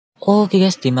Oke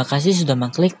guys, terima kasih sudah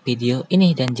mengklik video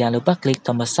ini dan jangan lupa klik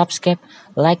tombol subscribe,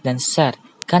 like, dan share.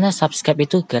 Karena subscribe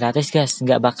itu gratis guys,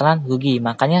 nggak bakalan rugi,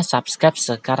 makanya subscribe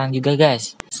sekarang juga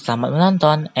guys. Selamat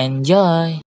menonton,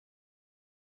 enjoy!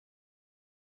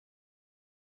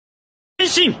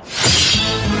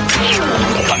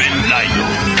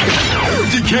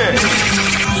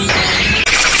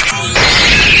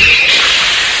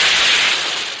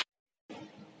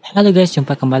 Halo guys,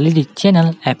 jumpa kembali di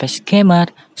channel Fs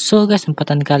Gamerz. So guys,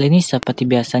 kesempatan kali ini seperti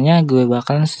biasanya gue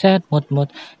bakalan share mood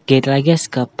GTA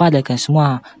guys kepada kalian semua.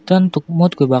 Dan untuk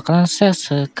mood gue bakalan share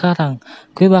sekarang.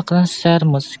 Gue bakalan share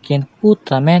mood skin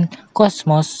Ultraman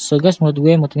Cosmos. So guys, menurut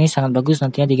gue mood ini sangat bagus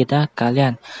nantinya di GTA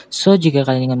kalian. So jika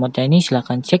kalian ingin modnya ini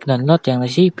silahkan cek download yang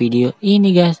di video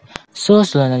ini guys. So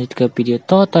sebelum lanjut ke video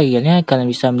tutorialnya, kalian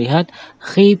bisa melihat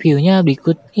reviewnya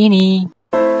berikut ini.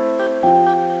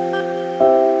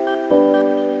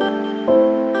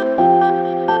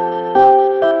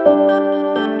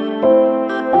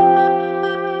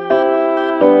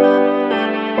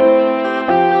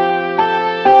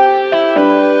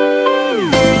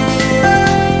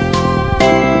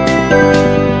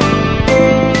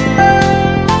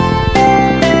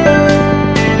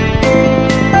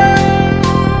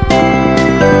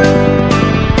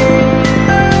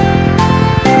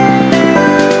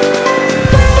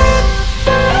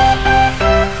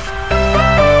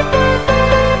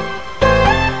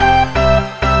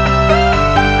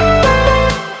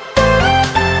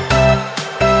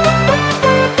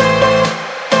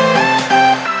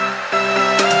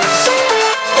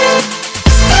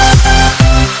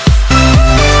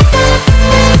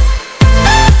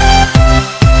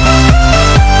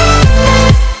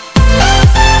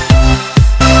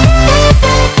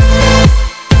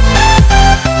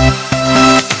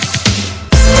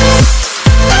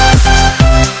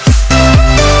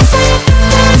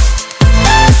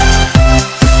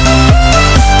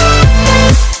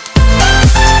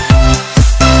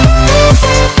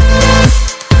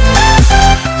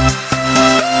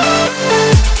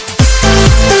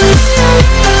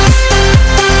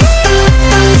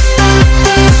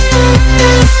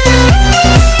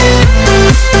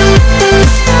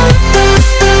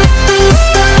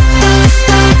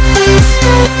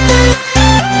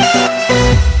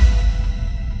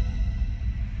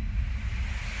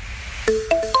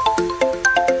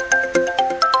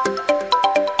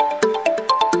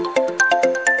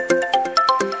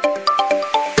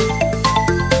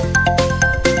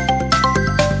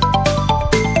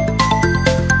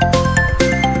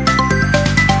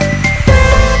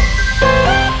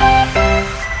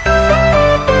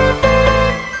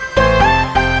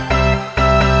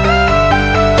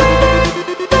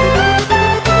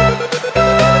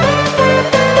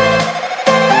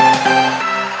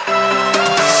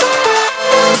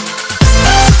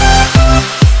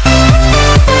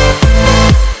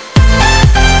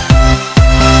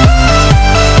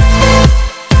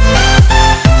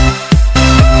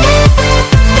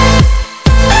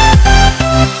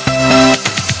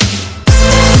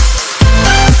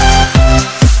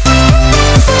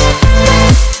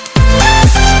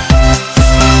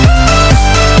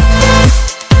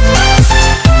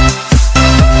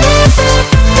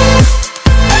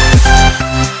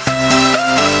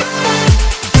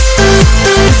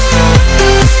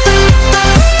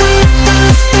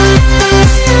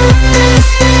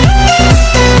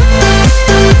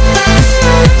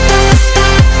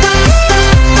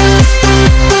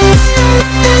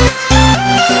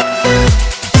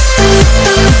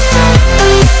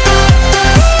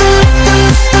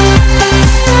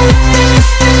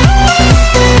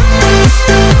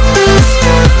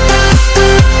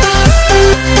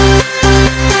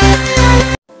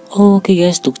 Oke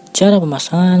guys, untuk cara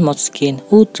pemasangan mod skin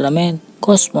Ultraman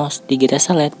Cosmos di GTA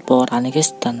Salad Power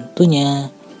guys, tentunya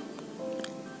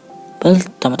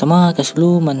pertama-tama guys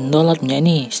dulu mendownloadnya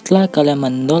ini. Setelah kalian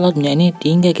mendownloadnya ini,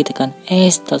 tinggal kita tekan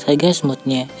install saja guys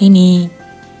modnya ini.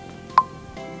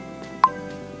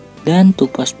 Dan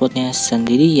untuk passwordnya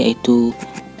sendiri yaitu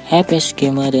Fs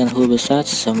Gamerz dengan huruf besar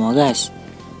semua guys.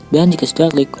 Dan jika sudah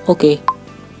klik OK,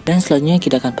 dan selanjutnya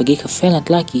kita akan pergi ke file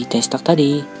lagi desktop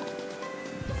tadi.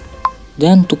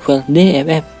 Dan untuk file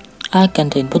DFF akan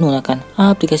terinput menggunakan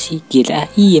aplikasi GTA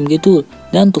IMG Tool,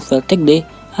 dan untuk file TXD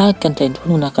akan terinput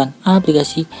menggunakan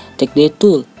aplikasi TXD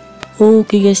Tool.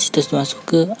 Oke guys, kita sudah masuk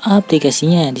ke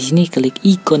aplikasinya. Di sini klik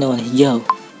ikon warna hijau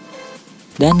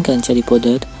dan kalian cari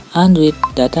folder Android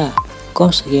data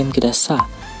Coms game kita sah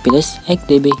plus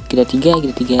xdb kita 3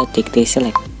 TXD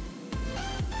select.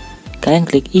 Kalian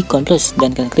klik ikon plus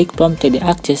dan kalian klik prompt TD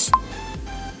access.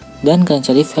 Dan kalian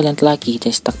cari file yang telah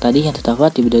kita stak tadi yang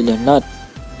terdapat di video download.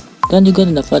 dan juga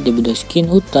terdapat di bawah skin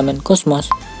Ultraman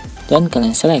Cosmos, dan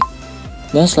kalian select.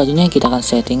 Dan selanjutnya kita akan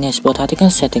settingnya.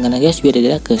 Perhatikan settingannya guys biar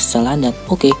tidak ada kesalahan, dan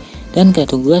oke. Dan kalian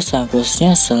tunggu sampai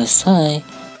prosesnya selesai.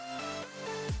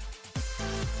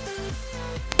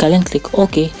 Kalian klik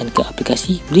OK dan ke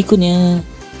aplikasi berikutnya.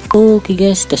 Oke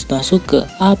guys, kita sudah masuk ke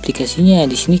aplikasinya.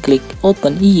 Di sini klik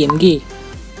Open IMG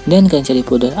dan kalian cari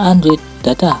folder Android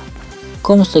data.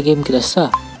 Komputer game kita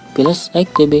sah. Plus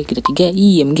XTB kita 3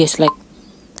 IMG select.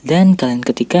 Dan kalian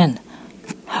ketikkan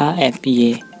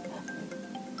HFY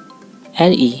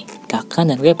RI,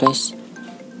 tekan dan refresh.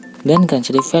 Dan kalian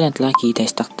cari file yang telah kita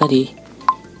start tadi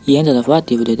yang terdapat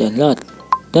di video download,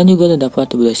 dan juga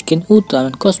terdapat di video skin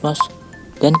Ultraman Cosmos,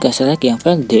 dan kalian select yang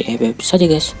file DFF saja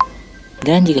guys.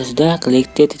 Dan jika sudah,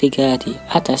 klik titik 3 di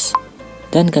atas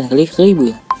dan kalian klik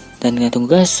reboot, dan kalian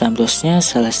tunggu guys sampai prosesnya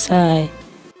selesai.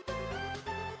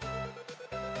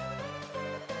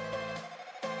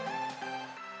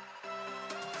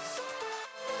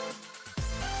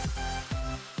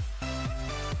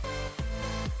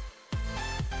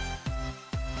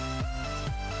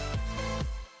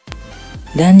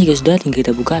 Dan jika sudah, tinggal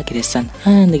kita buka kirisan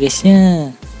Anda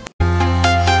guysnya.